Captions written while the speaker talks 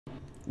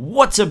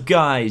What's up,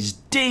 guys?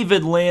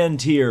 David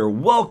Land here.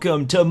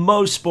 Welcome to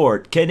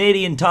Mosport,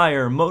 Canadian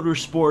Tire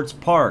Motorsports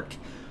Park,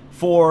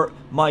 for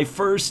my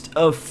first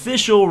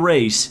official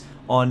race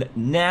on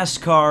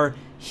NASCAR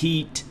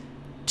Heat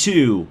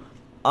 2.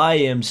 I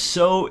am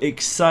so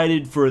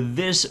excited for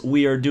this.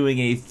 We are doing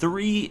a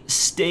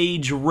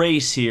 3-stage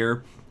race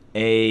here,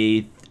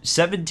 a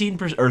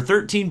 17% or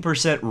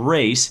 13%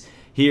 race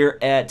here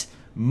at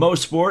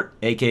Mosport,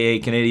 aka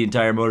Canadian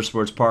Tire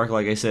Motorsports Park,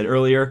 like I said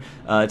earlier.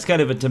 It's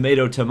kind of a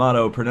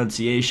tomato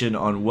pronunciation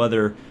on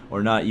whether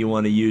or not you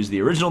want to use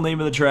the original name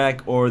of the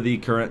track or the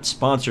current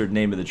sponsored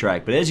name of the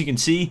track. But as you can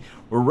see,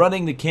 we're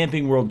running the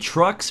Camping World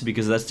trucks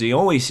because that's the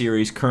only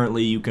series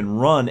currently you can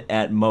run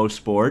at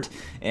Mosport.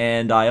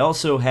 And I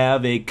also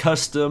have a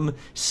custom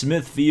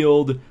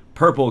Smithfield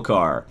purple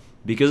car,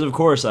 because of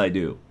course I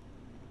do.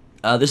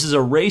 This is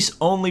a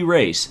race-only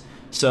race,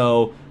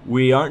 so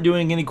we aren't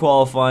doing any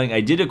qualifying. I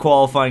did a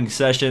qualifying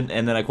session,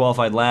 and then I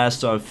qualified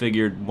last, so I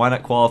figured why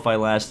not qualify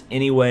last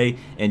anyway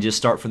and just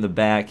start from the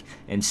back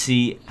and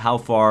see how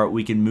far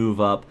we can move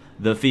up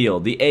the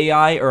field. The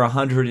AI are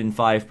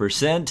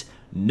 105%,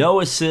 no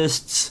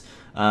assists,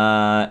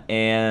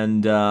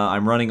 and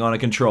I'm running on a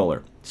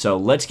controller. So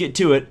let's get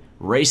to it,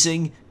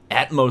 racing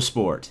at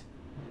Mosport.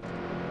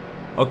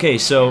 Okay,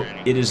 so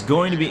it is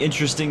going to be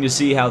interesting to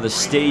see how the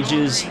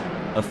stages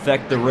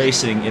affect the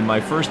racing. In my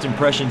first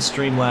impression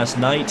stream last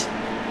night,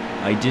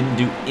 I didn't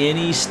do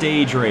any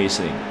stage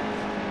racing,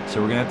 so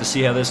we're gonna have to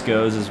see how this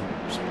goes.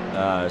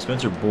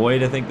 Spencer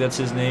Boyd, I think that's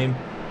his name,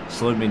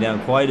 slowed me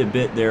down quite a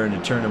bit there into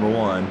turn number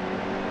 1,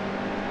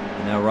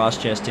 and now Ross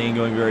Chastain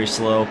going very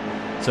slow.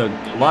 So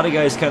a lot of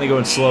guys kind of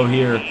going slow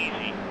here.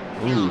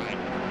 Ooh.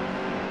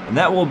 And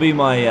that will be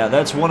my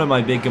that's one of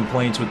my big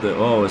complaints with the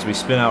as we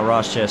spin out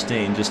Ross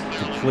Chastain, just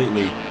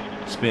completely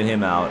spin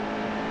him out.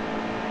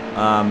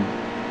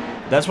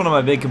 That's one of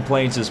my big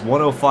complaints, is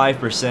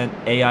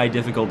 105% AI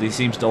difficulty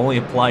seems to only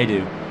apply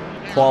to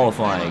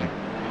qualifying.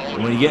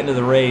 And when you get into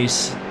the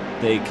race,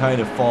 they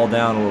kind of fall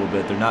down a little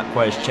bit. They're not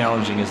quite as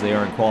challenging as they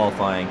are in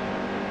qualifying.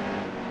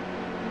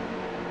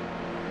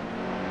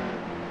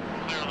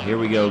 Here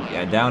we go,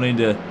 down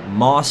into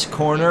Moss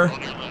Corner,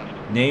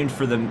 named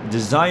for the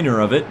designer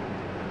of it,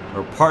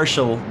 or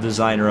partial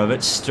designer of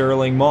it,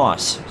 Sterling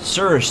Moss.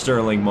 Sir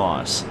Sterling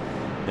Moss.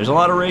 There's a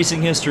lot of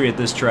racing history at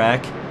this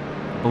track.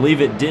 I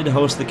believe it did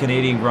host the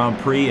Canadian Grand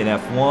Prix in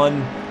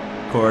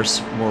F1. Of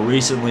course, more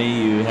recently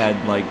you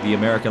had like the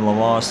American Le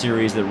Mans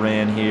series that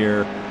ran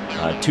here.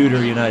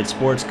 Tudor United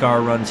Sports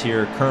Car runs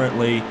here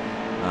currently.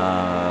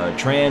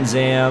 Trans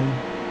Am.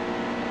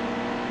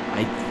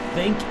 I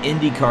think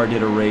IndyCar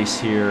did a race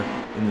here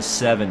in the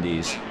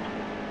 70s.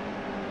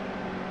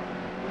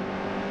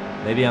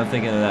 Maybe I'm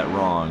thinking of that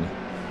wrong.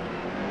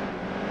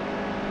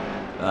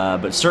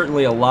 But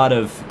certainly a lot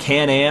of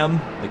Can-Am,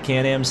 the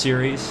Can-Am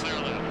series.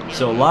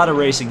 So a lot of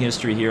racing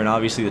history here, and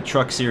obviously the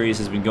truck series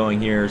has been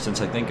going here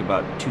since I think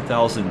about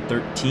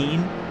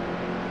 2013.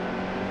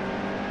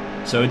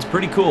 So it's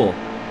pretty cool.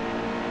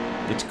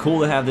 It's cool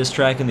to have this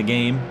track in the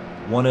game.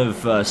 One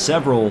of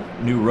several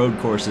new road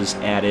courses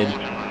added.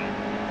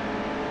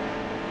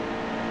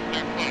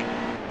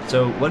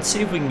 So let's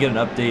see if we can get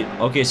an update.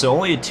 Okay, so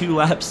only a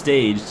 2-lap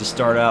stage to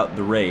start out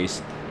the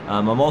race.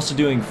 I'm also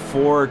doing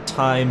 4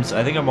 times,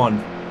 I think I'm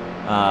on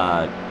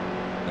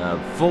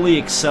fully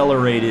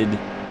accelerated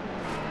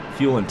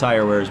fuel and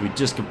tire wear, as we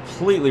just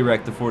completely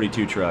wrecked the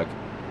 42 truck.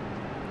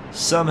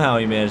 Somehow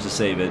he managed to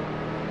save it.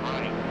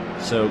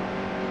 So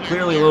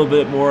clearly a little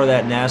bit more of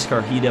that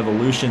NASCAR Heat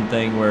evolution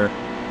thing, where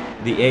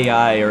the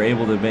AI are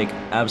able to make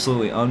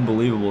absolutely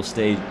unbelievable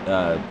stage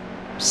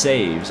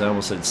saves. I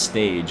almost said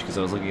stage because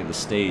I was looking at the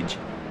stage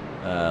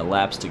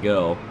laps to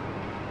go.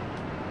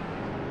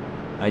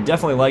 I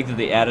definitely like that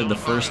they added the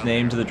first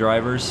name to the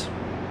drivers.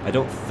 I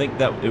don't think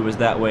that it was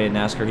that way in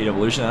NASCAR Heat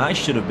Evolution, and I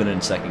should have been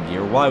in second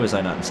gear. Why was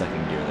I not in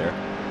second gear there?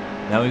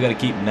 Now we've got to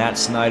keep Matt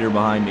Snyder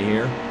behind me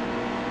here.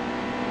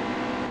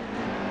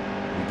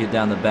 We get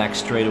down the back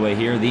straightaway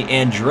here. The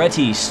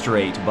Andretti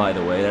Straight, by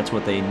the way, that's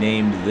what they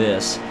named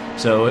this.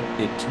 So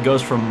it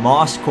goes from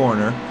Moss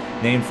Corner,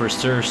 named for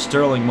Sir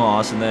Sterling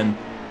Moss, and then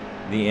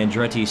the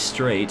Andretti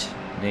Straight,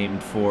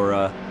 named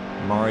for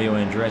Mario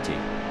Andretti.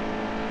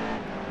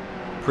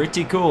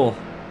 Pretty cool.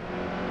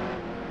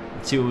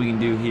 Let's see what we can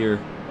do here.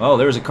 Oh,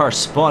 there was a car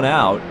spun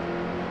out.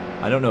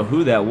 I don't know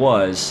who that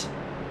was,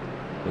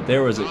 but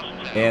there was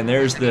and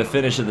there's the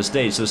finish of the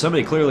stage. So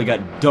somebody clearly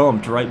got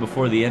dumped right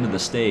before the end of the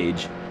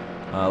stage.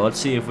 Let's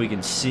see if we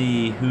can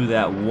see who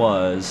that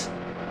was.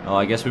 Oh,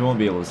 I guess we won't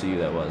be able to see who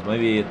that was.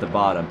 Maybe at the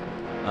bottom.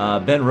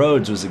 Ben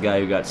Rhodes was the guy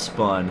who got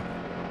spun.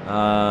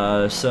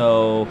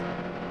 So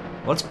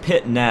let's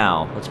pit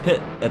now. Let's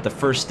pit at the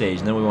first stage,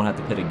 and then we won't have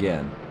to pit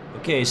again.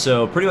 Okay,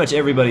 so pretty much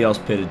everybody else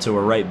pitted, so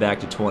we're right back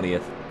to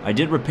 20th. I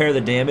did repair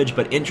the damage,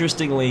 but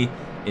interestingly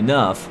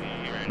enough,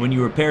 when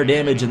you repair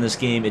damage in this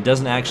game, it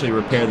doesn't actually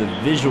repair the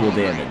visual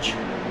damage,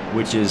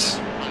 which is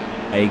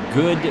a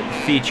good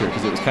feature,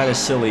 because it was kind of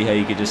silly how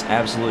you could just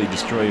absolutely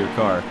destroy your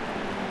car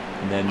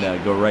and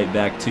then go right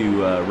back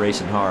to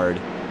racing hard,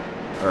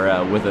 or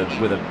with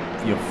a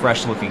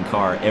fresh looking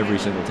car every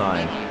single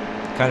time.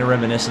 Kind of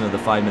reminiscent of the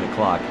 5-minute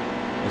clock.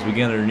 As we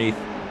get underneath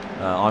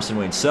Austin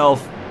Wayne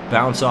Self,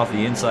 bounce off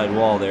the inside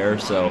wall there,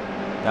 so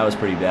that was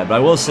pretty bad. But I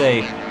will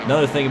say,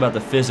 another thing about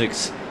the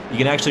physics, you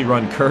can actually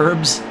run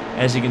curbs,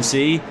 as you can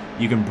see.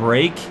 You can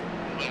brake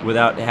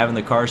without having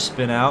the car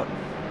spin out.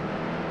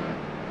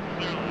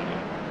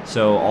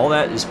 So all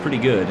that is pretty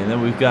good. And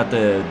then we've got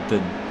the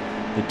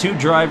two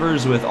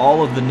drivers with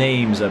all of the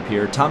names up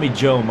here, Tommy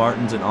Joe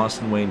Martins and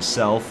Austin Wayne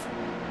Self.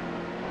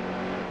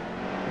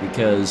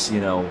 Because,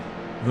 you know,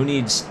 who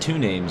needs 2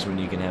 names when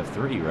you can have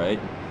 3, right?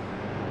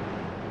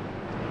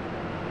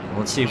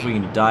 Let's see if we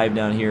can dive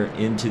down here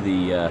into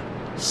the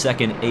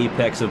second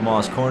apex of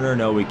Moss Corner.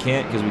 No, we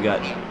can't, because we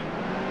got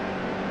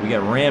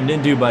rammed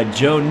into by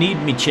Joe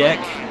Needmechek.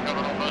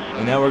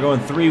 And now we're going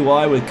 3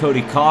 wide with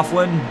Cody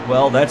Coughlin.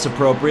 Well, that's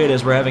appropriate,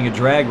 as we're having a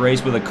drag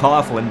race with a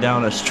Coughlin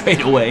down a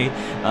straightaway.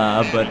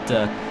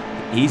 But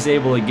he's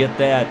able to get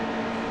that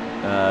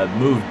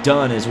move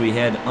done as we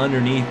head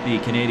underneath the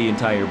Canadian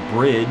Tire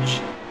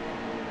bridge.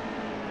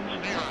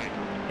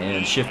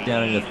 And shift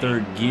down into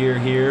 3rd gear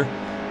here.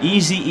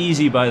 Easy,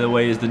 easy, by the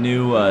way, is the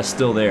new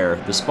still there.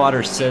 The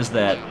spotter says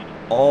that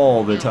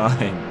all the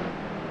time.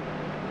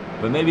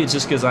 But maybe it's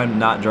just because I'm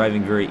not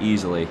driving very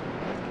easily.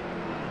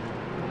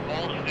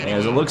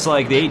 As it looks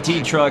like the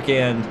 18 truck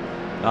and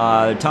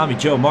Tommy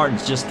Joe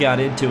Martins just got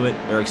into it.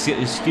 Or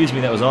excuse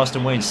me, that was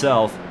Austin Wayne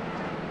Self.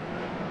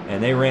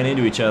 And they ran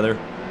into each other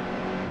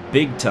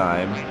big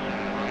time.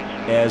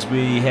 As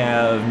we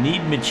have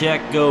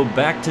Needmechek go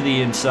back to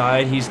the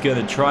inside. He's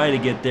going to try to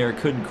get there.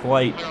 Couldn't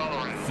quite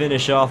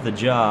finish off the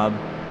job.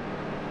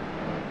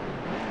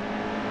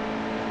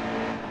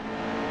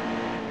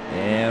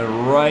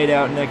 And right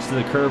out next to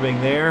the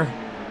curbing there.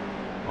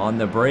 On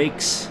the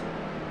brakes.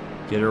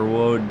 Get her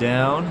woed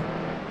down.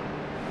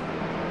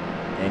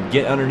 And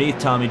get underneath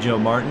Tommy Joe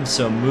Martin.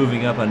 So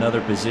moving up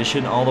another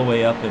position all the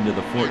way up into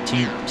the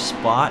 14th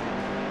spot.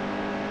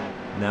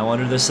 Now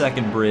under the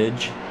second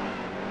bridge.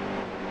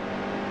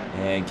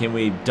 And can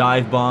we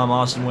dive bomb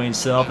Austin Wayne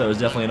Self? That was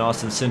definitely an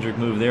Austin Cindric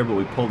move there, but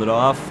we pulled it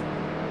off.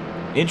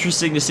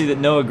 Interesting to see that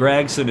Noah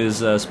Gragson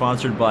is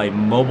sponsored by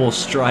Mobile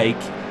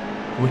Strike,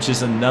 which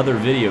is another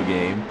video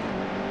game.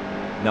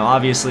 Now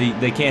obviously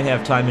they can't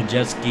have Ty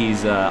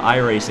Majeski's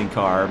iRacing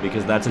car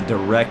because that's a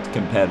direct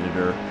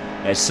competitor,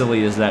 as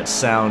silly as that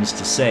sounds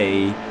to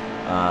say,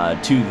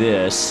 to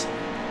this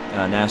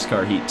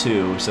NASCAR Heat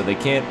 2, so they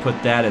can't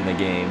put that in the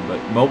game.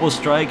 But Mobile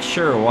Strike,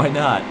 sure, why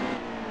not?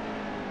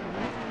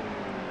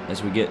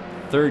 As we get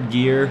 3rd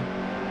gear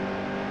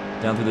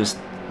down through this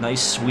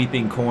nice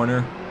sweeping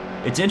corner.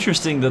 It's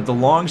interesting that the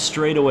long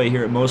straightaway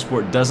here at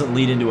Mosport doesn't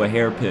lead into a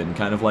hairpin,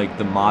 kind of like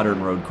the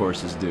modern road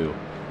courses do.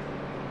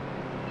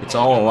 It's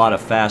all a lot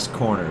of fast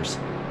corners.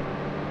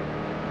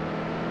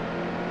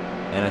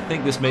 And I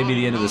think this may be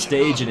the end of the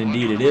stage, and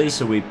indeed it is,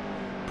 so we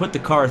put the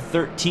car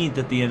 13th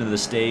at the end of the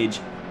stage.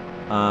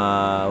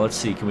 Let's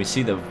see, can we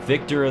see the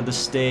victor of the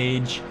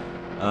stage?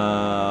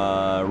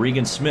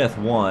 Regan Smith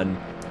won.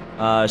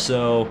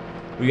 So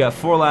we got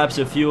 4 laps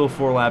of fuel,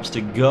 4 laps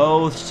to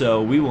go,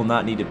 so we will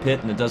not need to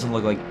pit, and it doesn't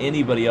look like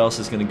anybody else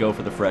is going to go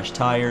for the fresh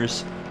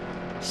tires.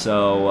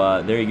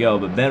 So there you go.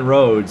 But Ben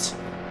Rhodes,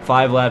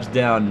 5 laps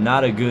down,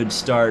 not a good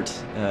start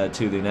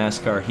to the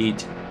NASCAR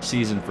Heat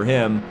season for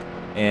him,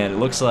 and it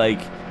looks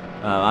like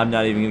I'm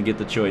not even going to get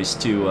the choice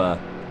to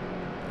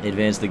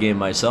advance the game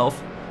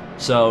myself.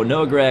 So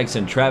Noah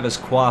Gragson, Travis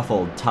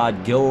Quaffle,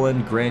 Todd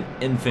Gilliland, Grant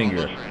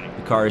Enfinger.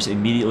 The car is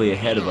immediately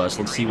ahead of us.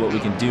 Let's see what we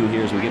can do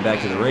here as we get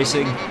back to the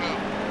racing.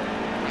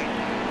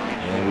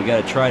 And we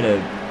got to try to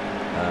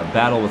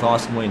battle with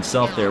Austin Wayne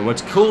Self there.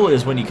 What's cool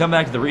is when you come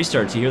back to the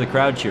restarts, you hear the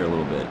crowd cheer a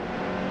little bit.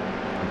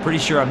 I'm pretty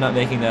sure I'm not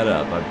making that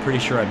up. I'm pretty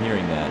sure I'm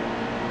hearing that.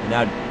 And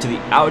now to the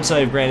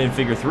outside of Grant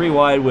Enfinger, 3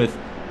 wide with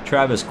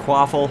Travis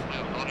Quaffle.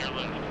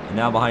 And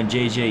now behind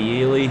J.J.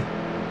 Yaley.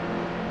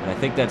 And I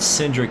think that's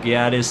Cindric.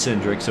 Yeah, it is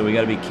Cindric, so we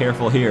got to be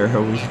careful here.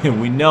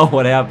 We know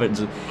what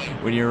happens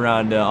when you're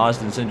around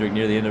Austin Cindric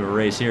near the end of a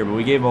race here. But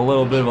we gave him a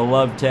little bit of a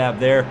love tap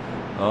there.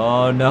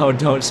 Oh, no,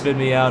 don't spin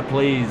me out,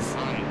 please.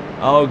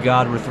 Oh,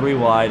 God, we're 3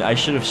 wide. I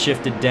should have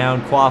shifted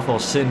down. Quaffle,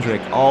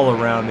 Cindric, all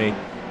around me.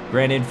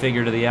 Grant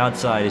Enfinger to the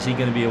outside. Is he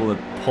going to be able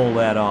to pull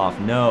that off?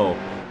 No.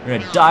 We're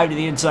going to dive to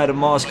the inside of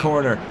Moss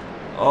Corner.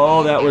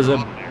 Oh, that was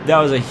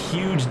a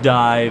huge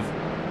dive.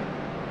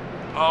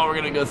 Oh, we're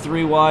going to go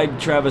 3 wide.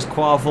 Travis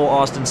Quaffle,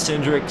 Austin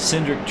Cindric.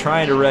 Cindric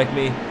trying to wreck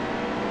me,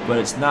 but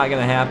it's not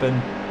going to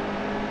happen.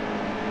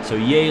 So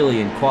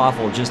Yaley and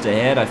Quaffle just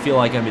ahead. I feel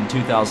like I'm in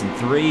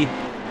 2003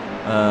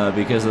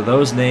 because of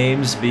those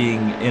names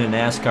being in a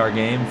NASCAR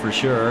game for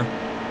sure.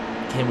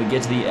 Can we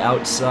get to the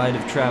outside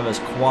of Travis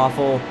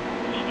Quaffle?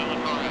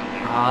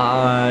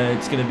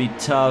 It's going to be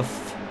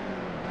tough.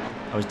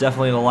 I was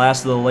definitely the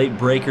last of the late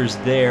breakers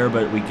there,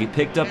 but we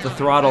picked up the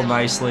throttle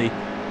nicely.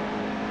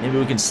 Maybe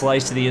we can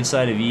slice to the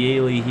inside of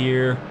Yaley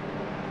here.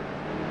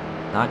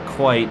 Not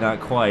quite,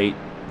 not quite.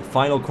 The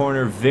final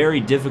corner,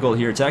 very difficult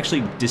here. It's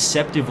actually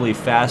deceptively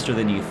faster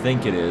than you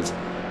think it is.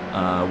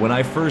 When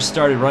I first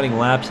started running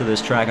laps of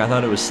this track, I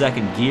thought it was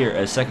second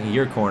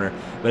gear corner,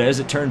 but as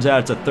it turns out,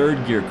 it's a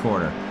third gear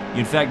corner. You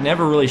in fact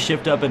never really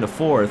shift up into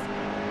fourth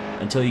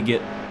until you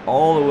get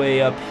all the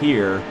way up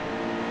here,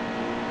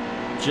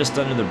 just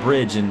under the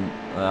bridge, and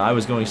I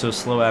was going so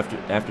slow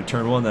after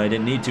turn one that I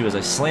didn't need to. As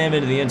I slam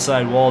into the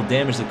inside wall,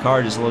 damage the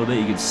car just a little bit,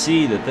 you can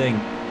see the thing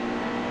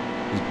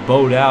is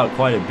bowed out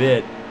quite a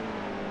bit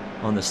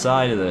on the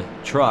side of the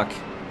truck.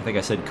 I think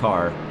I said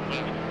car.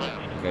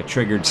 I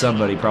triggered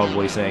somebody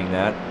probably saying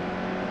that.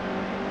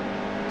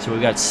 So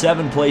we've got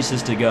 7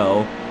 places to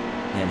go,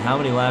 and how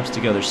many laps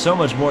to go? There's so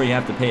much more you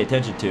have to pay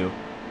attention to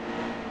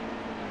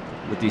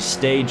with these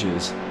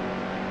stages.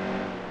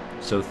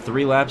 So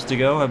 3 laps to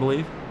go, I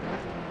believe.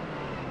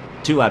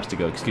 2 laps to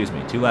go, excuse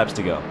me. 2 laps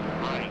to go.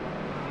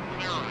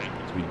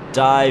 So we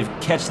dive,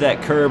 catch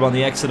that curb on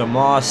the exit of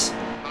Moss,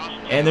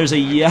 and there's a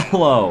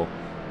yellow.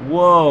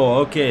 Whoa,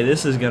 okay,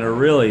 this is going to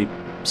really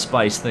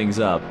spice things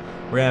up.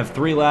 We're going to have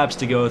 3 laps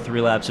to go,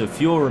 3 laps of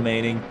fuel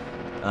remaining,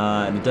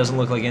 and it doesn't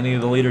look like any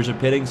of the leaders are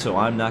pitting, so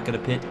I'm not going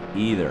to pit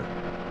either.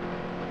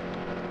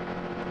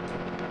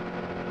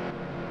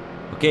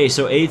 Okay,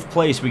 so 8th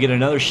place, we get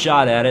another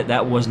shot at it.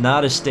 That was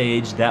not a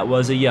stage, that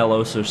was a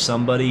yellow, so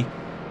somebody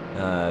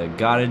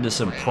got into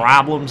some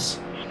problems.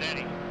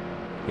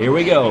 Here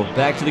we go,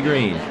 back to the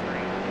green.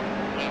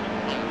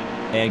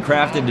 And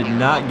Crafton did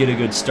not get a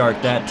good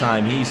start that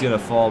time. He's going to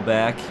fall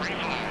back,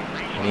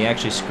 and he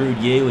actually screwed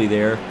Yaley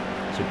there.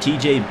 So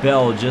TJ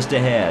Bell just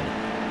ahead.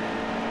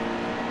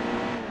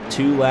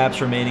 2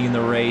 laps remaining in the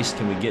race.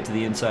 Can we get to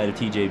the inside of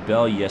TJ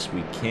Bell? Yes,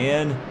 we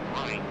can.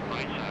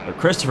 Or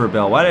Christopher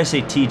Bell. Why did I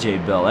say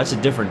TJ Bell? That's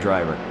a different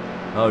driver.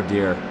 Oh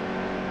dear.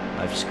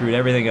 I've screwed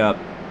everything up.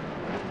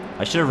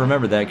 I should have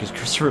remembered that because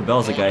Christopher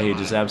Bell's a guy who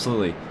just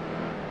absolutely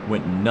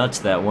went nuts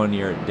that one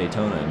year at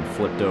Daytona and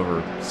flipped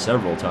over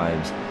several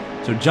times.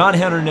 So John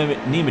Hunter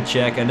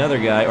Nemechek, another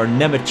guy, or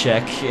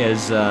Nemechek,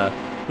 is,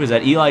 who is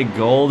that, Eli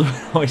Gold,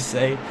 I always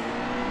say?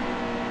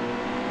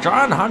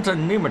 John Hunter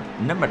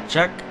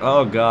Nemechek.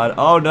 Oh god.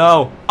 Oh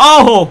no.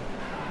 Oh!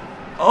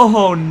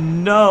 Oh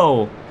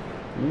no.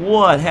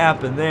 What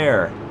happened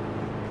there?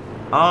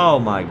 Oh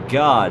my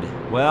god.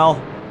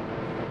 Well,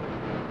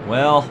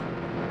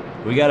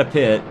 we gotta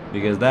pit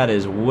because that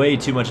is way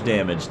too much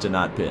damage to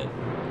not pit.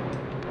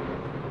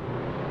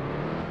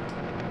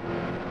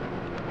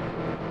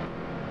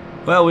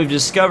 Well, we've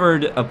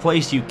discovered a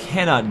place you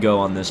cannot go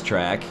on this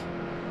track.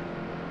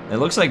 It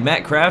looks like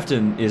Matt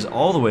Crafton is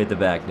all the way at the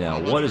back now.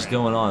 What is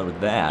going on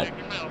with that?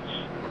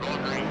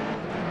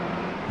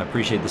 I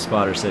appreciate the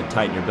spotter said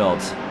tighten your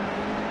belts,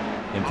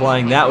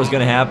 implying that was going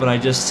to happen. I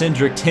just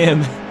Cindric'd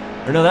him.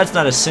 Or no, that's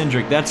not a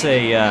Cindric. That's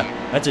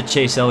a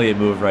Chase Elliott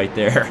move right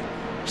there.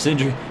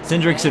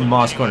 Cindric's in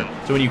Moss Corner.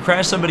 So when you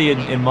crash somebody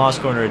in Moss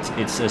Corner, it's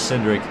a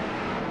Cindric.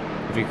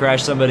 If you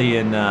crash somebody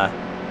in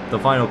the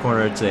final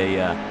corner, it's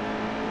a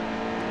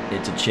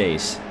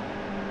Chase.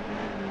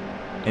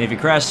 And if you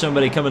crash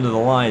somebody coming to the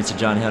line, it's a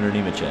John Hunter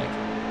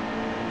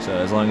Nemechek. So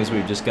as long as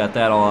we've just got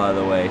that all out of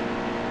the way.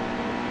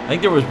 I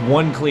think there was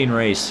 1 clean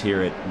race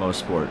here at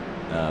Mosport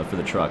for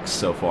the trucks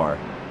so far,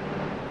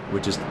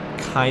 which is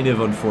kind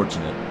of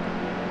unfortunate.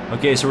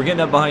 Okay, so we're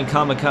getting up behind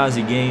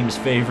Kamikaze Games'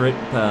 favorite,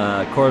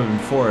 Corbin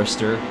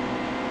Forrester.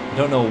 I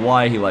don't know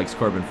why he likes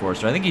Corbin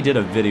Forrester. I think he did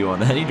a video on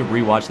that. I need to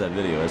rewatch that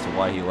video as to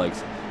why he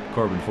likes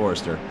Corbin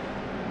Forrester.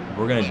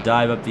 We're going to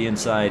dive up the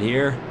inside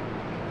here.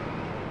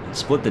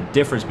 Split the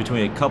difference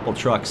between a couple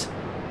trucks,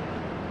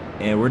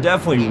 and we're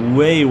definitely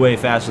way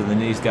faster than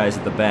these guys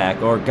at the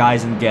back, or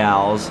guys and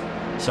gals.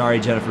 Sorry,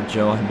 Jennifer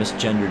Joe, I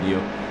misgendered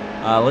you.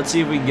 Let's see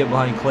if we can get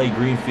behind Clay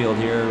Greenfield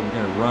here. We're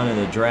going to run in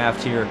the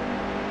draft here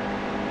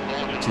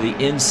to the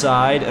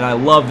inside, and I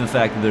love the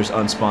fact that there's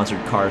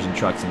unsponsored cars and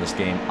trucks in this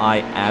game.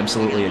 I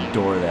absolutely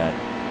adore that.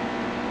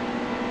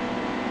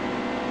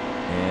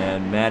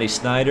 And Matty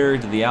Snyder,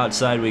 to the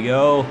outside we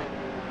go.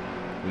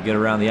 We get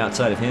around the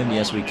outside of him.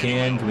 Yes, we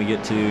can. Can we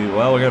get to...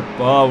 Well, we're gonna...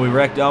 Oh, we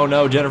wrecked... Oh,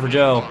 no, Jennifer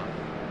Joe.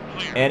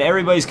 And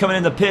everybody's coming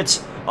in the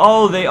pits.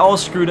 Oh, they all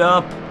screwed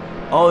up.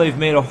 Oh, they've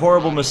made a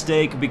horrible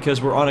mistake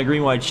because we're on a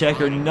green-white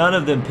checker. None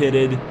of them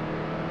pitted.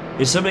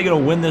 Is somebody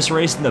going to win this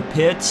race in the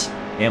pits?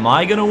 Am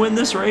I going to win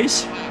this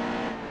race?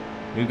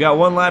 We've got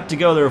 1 lap to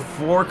go. There are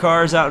 4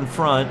 cars out in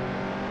front.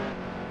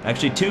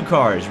 Actually, 2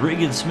 cars.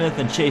 Regan Smith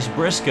and Chase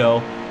Briscoe.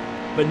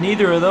 But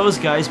neither of those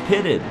guys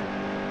pitted.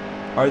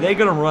 Are they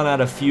going to run out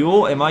of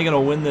fuel? Am I going to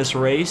win this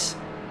race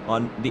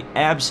on the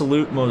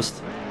absolute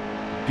most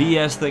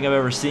BS thing I've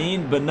ever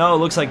seen? But no, it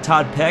looks like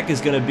Todd Peck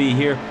is going to be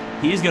here.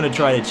 He's going to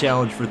try to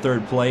challenge for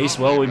 3rd place.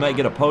 Well, we might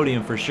get a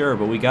podium for sure,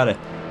 but we got to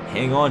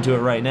hang on to it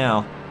right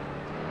now.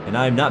 And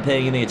I'm not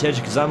paying any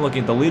attention because I'm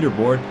looking at the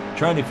leaderboard,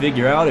 trying to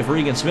figure out if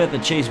Regan Smith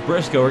and Chase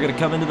Briscoe are going to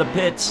come into the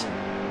pits.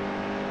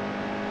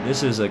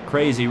 This is a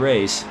crazy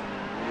race.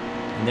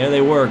 And there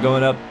they were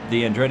going up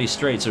the Andretti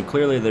Straight, so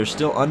clearly they're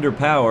still under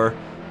power.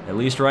 At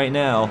least right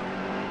now.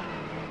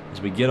 As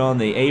we get on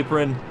the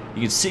apron,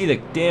 you can see the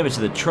damage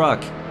to the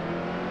truck.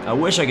 I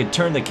wish I could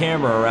turn the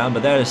camera around,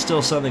 but that is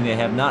still something they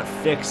have not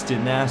fixed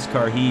in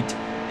NASCAR Heat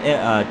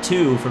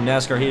 2 from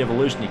NASCAR Heat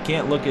Evolution. You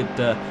can't look at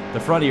the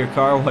front of your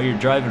car while you're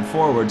driving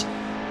forwards.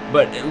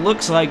 But it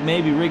looks like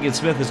maybe Regan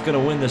Smith is going to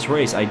win this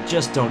race. I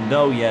just don't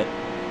know yet.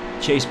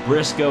 Chase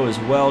Briscoe as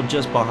well,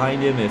 just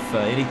behind him if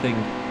anything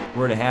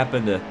were to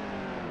happen to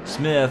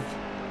Smith.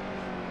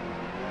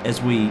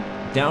 As we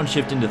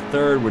downshift into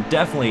third, we're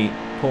definitely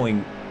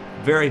pulling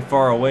very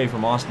far away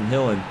from Austin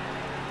Hill and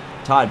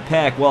Todd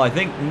Peck. Well, I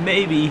think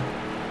maybe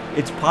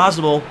it's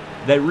possible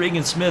that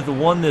Regan Smith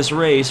won this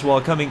race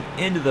while coming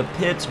into the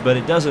pits, but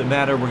it doesn't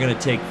matter. We're going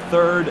to take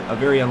third, a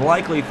very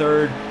unlikely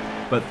third,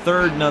 but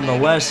third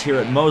nonetheless here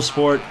at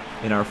Mosport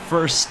in our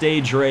first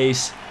stage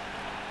race.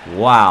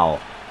 Wow.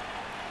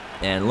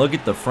 And look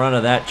at the front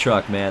of that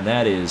truck, man.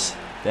 That is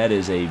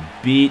a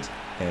beat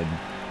and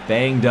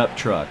banged up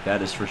truck,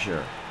 that is for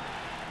sure.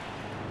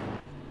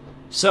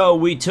 So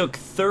we took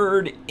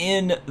third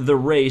in the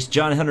race.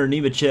 John Hunter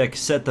Nemechek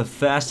set the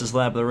fastest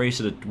lap of the race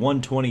at a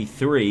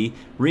 1:23.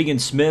 Regan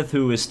Smith,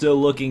 who is still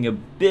looking a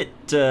bit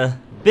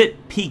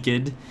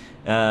peaked,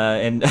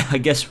 and I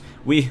guess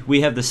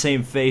we have the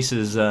same face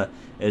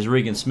as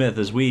Regan Smith.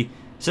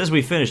 Says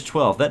we finished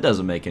 12th. That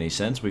doesn't make any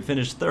sense. We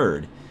finished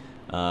third.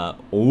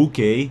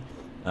 Okay.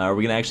 Are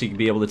we gonna actually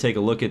be able to take a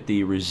look at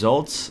the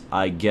results?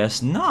 I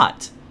guess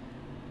not.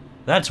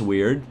 That's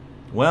weird.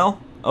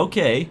 Well,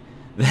 okay.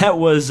 That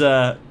was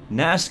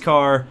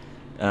NASCAR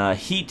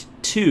Heat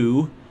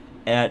 2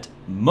 at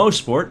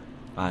Mosport.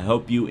 I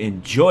hope you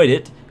enjoyed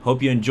it.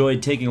 Hope you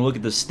enjoyed taking a look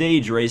at the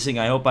stage racing.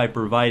 I hope I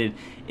provided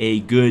a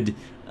good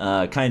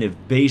kind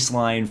of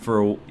baseline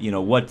for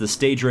what the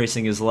stage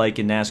racing is like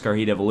in NASCAR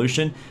Heat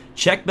Evolution.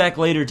 Check back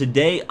later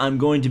today. I'm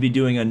going to be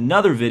doing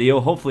another video,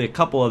 hopefully a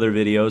couple other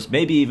videos,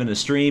 maybe even a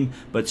stream,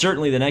 but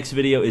certainly the next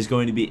video is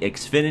going to be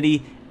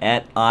Xfinity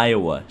at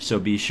Iowa. So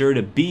be sure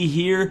to be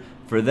here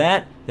for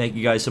that. Thank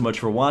you guys so much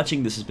for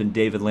watching. This has been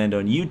David Land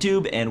on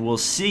YouTube, and we'll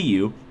see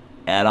you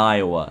at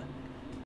Iowa.